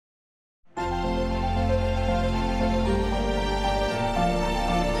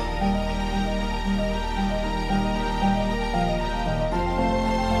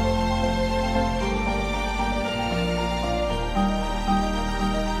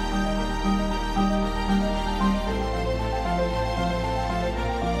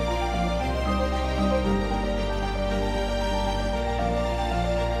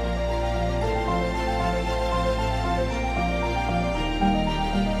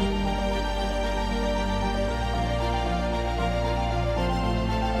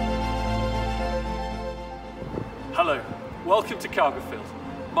Welcome to Cargilfield.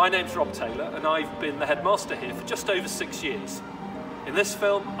 My name's Rob Taylor and I've been the headmaster here for just over 6 years. In this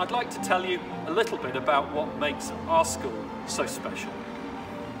film, I'd like to tell you a little bit about what makes our school so special.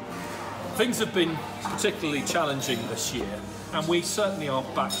 Things have been particularly challenging this year and we certainly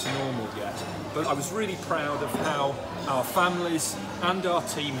aren't back to normal yet, but I was really proud of how our families and our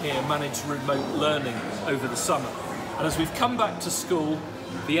team here managed remote learning over the summer. And as we've come back to school,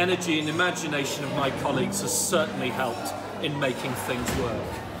 the energy and imagination of my colleagues has certainly helped in making things work.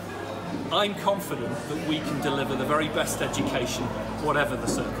 I'm confident that we can deliver the very best education, whatever the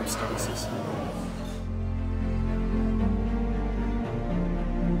circumstances.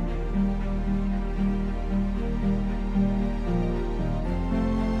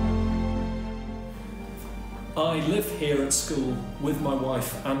 I live here at school with my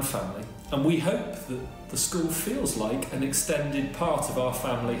wife and family, and we hope that the school feels like an extended part of our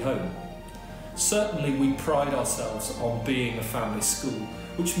family home. Certainly we pride ourselves on being a family school,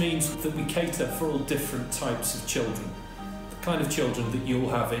 which means that we cater for all different types of children, the kind of children that you'll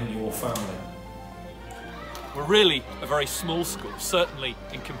have in your family. We're really a very small school, certainly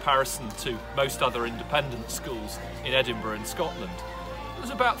in comparison to most other independent schools in Edinburgh and Scotland. There's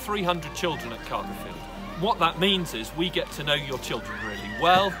about 300 children at Cargilfield. What that means is we get to know your children really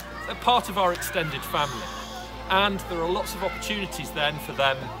well. They're part of our extended family. And there are lots of opportunities then for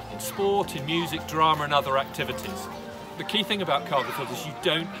them in sport, in music, drama and other activities. The key thing about Cargilfield is you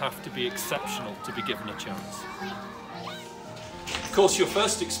don't have to be exceptional to be given a chance. Of course, your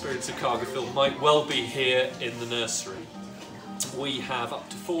first experience at Cargilfield might well be here in the nursery. We have up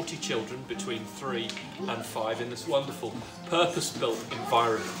to 40 children between 3 and 5 in this wonderful purpose-built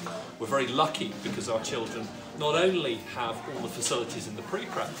environment. We're very lucky because our children not only have all the facilities in the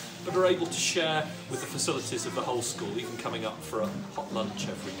pre-prep, but are able to share with the facilities of the whole school, even coming up for a hot lunch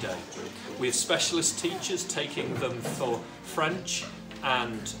every day. We have specialist teachers taking them for French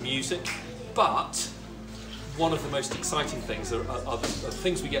and music, but one of the most exciting things are the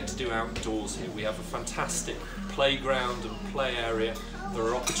things we get to do outdoors here. We have a fantastic playground and play area. There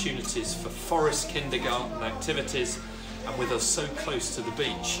are opportunities for forest kindergarten activities, and with us so close to the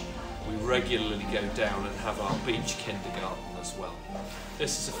beach, we regularly go down and have our beach kindergarten as well.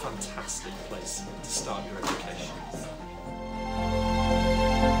 This is a fantastic place to start your education.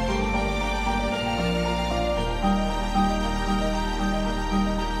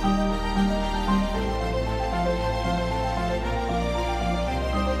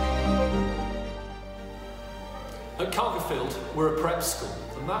 At Cargilfield, we're a prep school,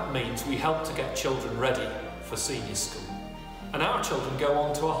 and that means we help to get children ready for senior school. And our children go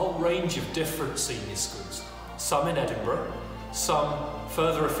on to a whole range of different senior schools, some in Edinburgh, some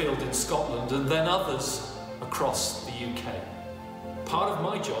further afield in Scotland, and then others across the UK. Part of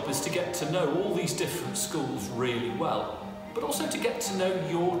my job is to get to know all these different schools really well, but also to get to know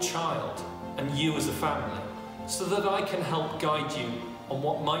your child and you as a family, so that I can help guide you on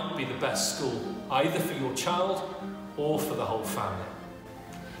what might be the best school, either for your child or for the whole family.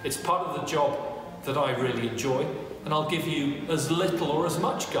 It's part of the job that I really enjoy, and I'll give you as little or as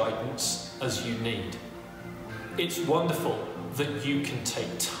much guidance as you need. It's wonderful that you can take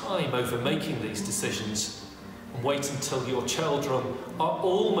time over making these decisions and wait until your children are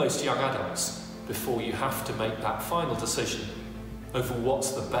almost young adults before you have to make that final decision over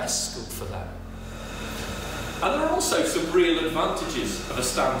what's the best school for them. And there are also some real advantages of a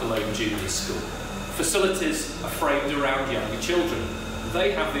standalone junior school. Facilities are framed around younger children.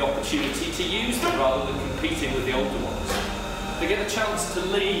 They have the opportunity to use them rather than competing with the older ones. They get a chance to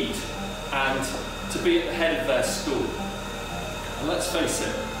lead and to be at the head of their school. And let's face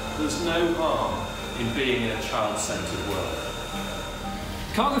it, there's no harm in being in a child-centred world.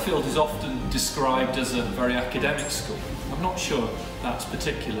 Cargilfield is often described as a very academic school. I'm not sure that's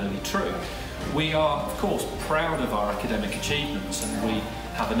particularly true. We are, of course, proud of our academic achievements, and we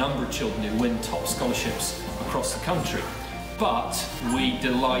have a number of children who win top scholarships across the country. But we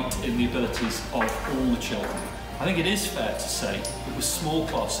delight in the abilities of all the children. I think it is fair to say that with small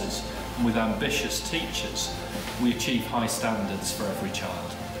classes and with ambitious teachers, we achieve high standards for every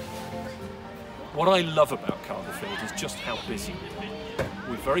child. What I love about Cargilfield is just how busy we are.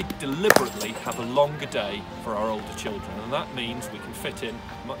 We very deliberately have a longer day for our older children, and that means we can fit in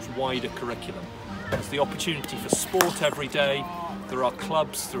a much wider curriculum. There's the opportunity for sport every day, there are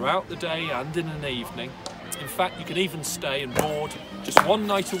clubs throughout the day and in an evening. In fact, you can even stay and board just one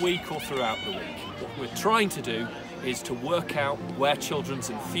night a week or throughout the week. What we're trying to do is to work out where children's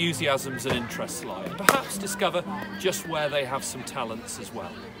enthusiasms and interests lie, and perhaps discover just where they have some talents as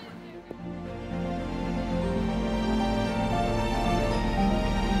well.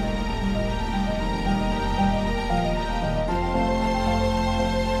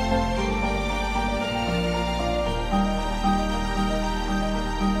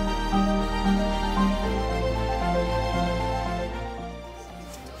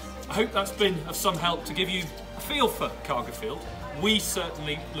 I hope that's been of some help to give you a feel for Cargilfield. We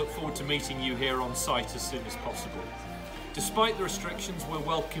certainly look forward to meeting you here on site as soon as possible. Despite the restrictions, we're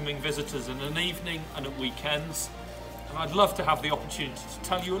welcoming visitors in an evening and at weekends, and I'd love to have the opportunity to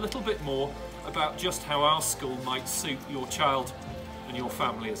tell you a little bit more about just how our school might suit your child and your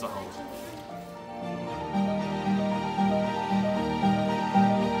family as a whole.